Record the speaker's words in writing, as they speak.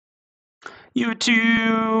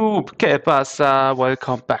YouTube, ¿qué pasa?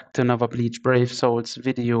 Welcome back to another Bleach Brave Souls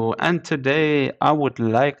video. And today I would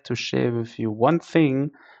like to share with you one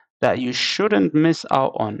thing that you shouldn't miss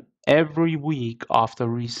out on every week after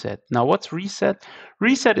reset. Now, what's reset?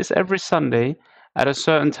 Reset is every Sunday at a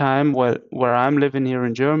certain time. Well, where I'm living here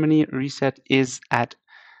in Germany, reset is at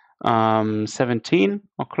 17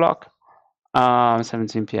 o'clock,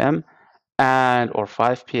 17 p.m. and or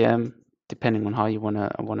 5 p.m. depending on how you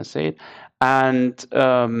wanna say it, and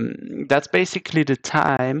that's basically the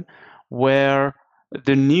time where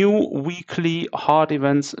the new weekly hard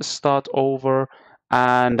events start over,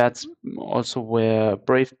 and that's also where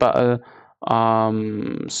Brave Battle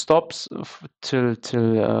stops till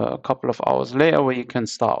a couple of hours later, where you can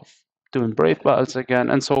start doing Brave Battles again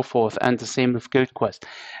and so forth, and the same with Guild Quest.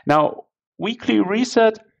 Now, weekly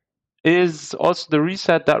reset is also the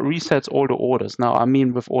reset that resets all the orders. Now, I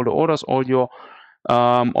mean, with all the orders, all your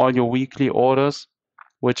weekly orders,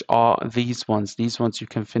 which are these ones. These ones you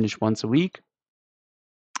can finish once a week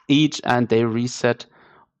each, and they reset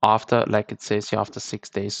after, like it says here, after 6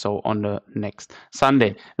 days, so on the next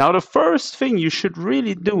Sunday. Now, the first thing you should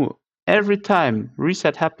really do every time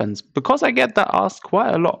reset happens, because I get that asked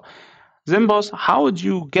quite a lot, Zimbos, how do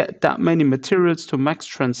you get that many materials to max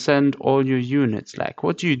transcend all your units? Like,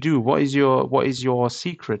 what do you do? What is your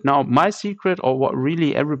secret? Now, my secret, or what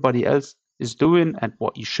really everybody else is doing and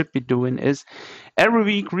what you should be doing, is every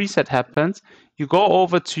week reset happens, you go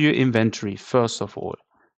over to your inventory first of all.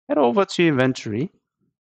 Head over to your inventory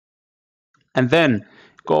and then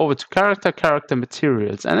go over to character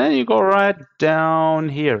materials, and then you go right down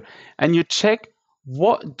here and you check,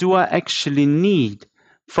 what do I actually need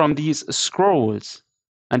from these scrolls?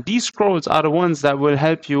 And these scrolls are the ones that will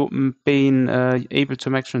help you being able to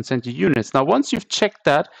max transcend your units. Now, once you've checked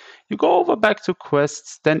that, you go over back to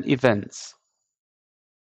quests, then events.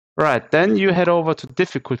 Right, then you head over to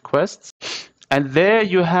difficult quests, and there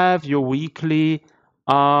you have your weekly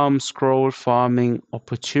scroll farming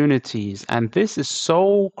opportunities. And this is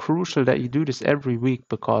so crucial that you do this every week,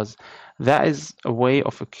 because that is a way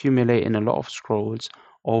of accumulating a lot of scrolls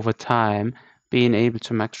over time, being able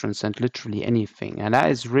to max transcend literally anything. And that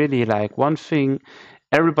is really like one thing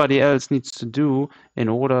everybody else needs to do in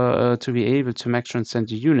order to be able to max transcend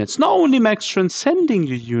your units. Not only max transcending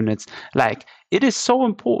your units, like, it is so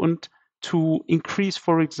important to increase,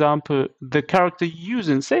 for example, the character you're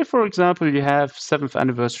using. Say, for example, you have 7th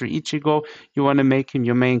anniversary Ichigo, you want to make him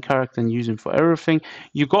your main character and use him for everything.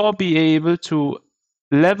 You gotta be able to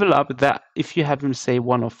level up that. If you have him, say,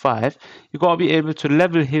 1 of 5, you gotta be able to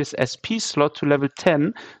level his SP slot to level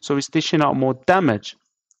 10, so he's dishing out more damage.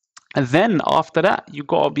 And then after that, you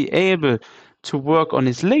gotta be able to work on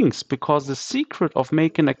his links, because the secret of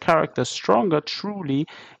making a character stronger truly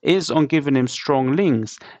is on giving him strong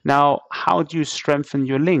links. Now, how do you strengthen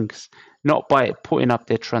your links? Not by putting up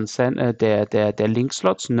their their link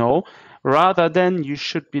slots, no. Rather than, you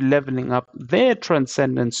should be leveling up their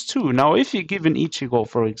transcendence too. Now, if you're given Ichigo,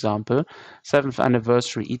 for example, 7th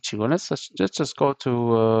anniversary Ichigo, let's just go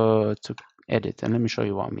to edit, and let me show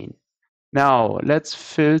you what I mean. Now, let's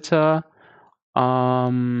filter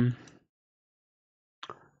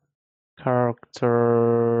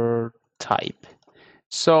character type.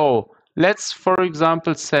 So let's, for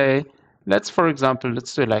example,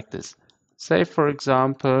 let's do it like this. Say, for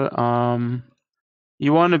example,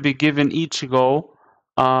 you want to be given Ichigo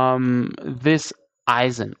this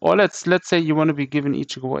Aizen, or let's say you want to be given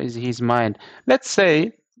Ichigo what is his mind. Let's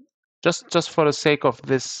say, just for the sake of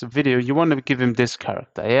this video, you want to give him this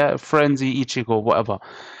character, yeah, Frenzy Ichigo, whatever.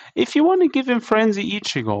 If you want to give him Frenzy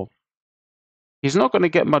Ichigo, he's not going to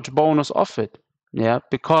get much bonus off it, yeah,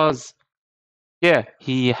 because, yeah,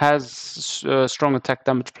 he has strong attack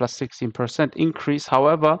damage plus 16% increase.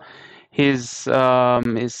 However, his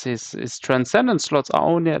transcendence slots are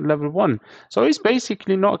only at level 1, so he's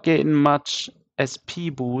basically not getting much SP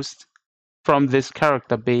boost from this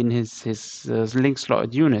character being his link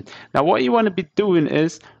slotted unit. Now, what you want to be doing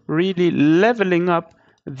is really leveling up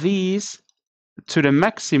these to the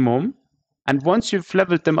maximum, and once you've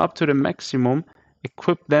leveled them up to the maximum,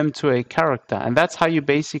 equip them to a character, and that's how you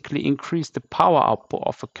basically increase the power output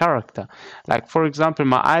of a character. Like, for example,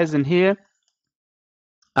 my Aizen here,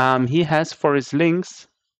 he has for his links,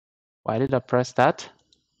 why did I press that?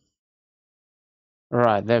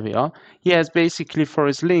 Right, there we are. He has basically for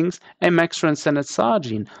his links a max transcendent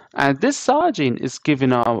Sargine. And this Sargine is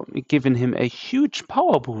giving him a huge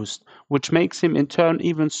power boost, which makes him in turn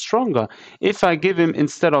even stronger. If I give him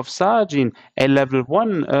instead of Sargine a level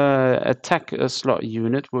 1 attack slot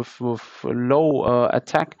unit with low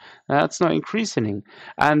attack, that's not increasing.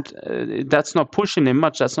 And that's not pushing him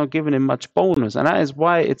much, that's not giving him much bonus. And that is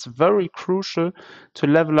why it's very crucial to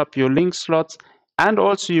level up your link slots and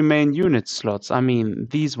also your main unit slots. I mean,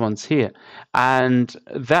 these ones here. And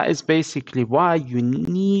that is basically why you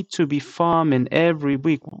need to be farming every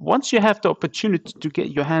week. Once you have the opportunity to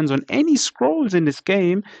get your hands on any scrolls in this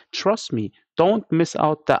game, trust me, don't miss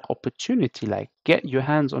out that opportunity. Like, get your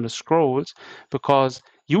hands on the scrolls because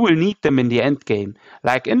you will need them in the end game.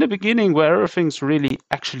 Like in the beginning, where everything's really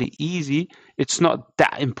actually easy, it's not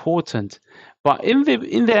that important. But in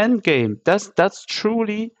the end game, that's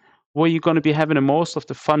truly where you're going to be having the most of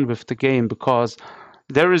the fun with the game because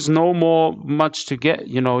there is no more much to get.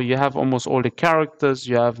 You know, you have almost all the characters,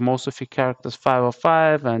 you have most of your characters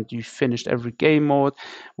 505, and you finished every game mode.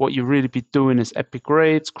 What you really be doing is epic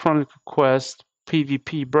raids, chronicle quest,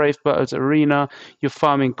 PvP, brave battles, arena. You're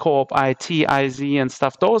farming co-op, IT, IZ, and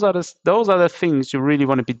stuff. Those are the things you really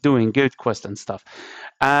want to be doing, guild quest and stuff.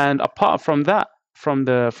 And apart from that, from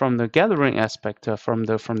the gathering aspect, from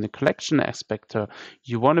the collection aspect,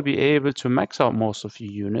 you want to be able to max out most of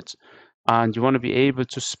your units, and you want to be able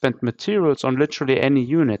to spend materials on literally any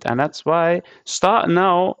unit. And that's why start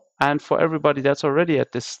now. And for everybody that's already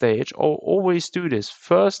at this stage, always do this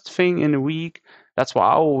first thing in a week. That's what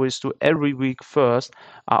I always do every week. First,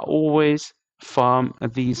 I always farm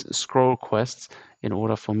these scroll quests in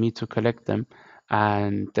order for me to collect them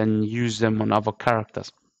and then use them on other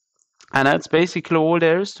characters. And that's basically all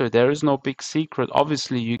there is to it. There is no big secret.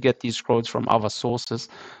 Obviously, you get these scrolls from other sources.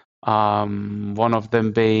 One of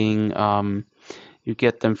them being you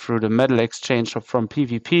get them through the medal exchange from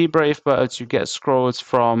PvP Brave Birds. You get scrolls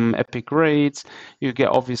from Epic Raids. You get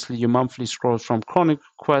obviously your monthly scrolls from Chronicle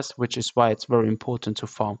Quest, which is why it's very important to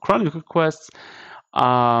farm Chronicle Quests.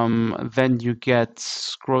 Then you get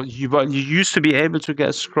scrolls. You used to be able to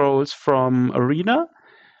get scrolls from Arena.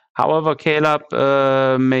 However, Caleb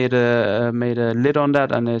made a lid on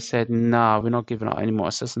that, and they said, "Nah, we're not giving out any more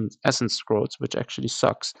essence scrolls," which actually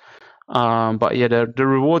sucks. But yeah, the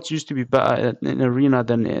rewards used to be better in Arena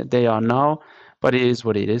than they are now, but it is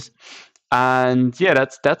what it is. And yeah,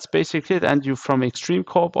 that's basically it. And you from Extreme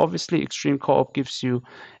Co-op, obviously, Extreme Co-op gives you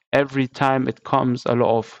every time it comes a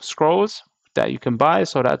lot of scrolls that you can buy,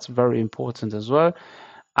 so that's very important as well.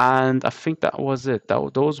 And I think that was it.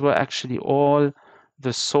 Those were actually all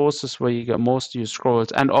the sources where you get most of your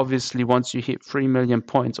scrolls. And obviously, once you hit 3 million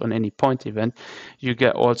points on any point event, you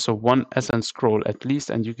get also one essence scroll at least,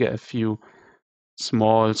 and you get a few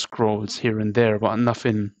small scrolls here and there, but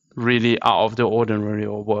nothing really out of the ordinary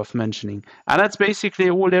or worth mentioning. And that's basically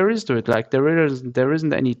all there is to it. Like there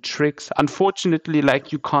isn't any tricks. Unfortunately,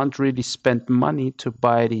 like you can't really spend money to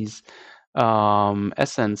buy these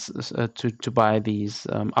essence to buy these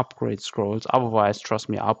upgrade scrolls. Otherwise, trust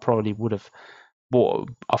me, I probably would have bought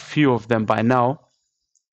a few of them by now.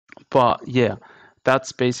 But yeah,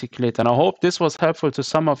 that's basically it. And I hope this was helpful to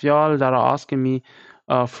some of y'all that are asking me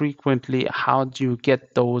frequently, how do you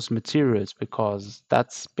get those materials? Because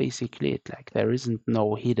that's basically it. Like there isn't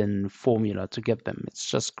no hidden formula to get them.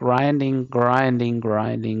 It's just grinding, grinding,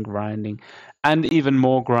 grinding, grinding, and even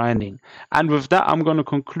more grinding. And with that, I'm going to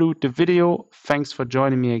conclude the video. Thanks for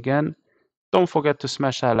joining me again. Don't forget to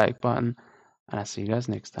smash that like button, and I'll see you guys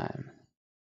next time.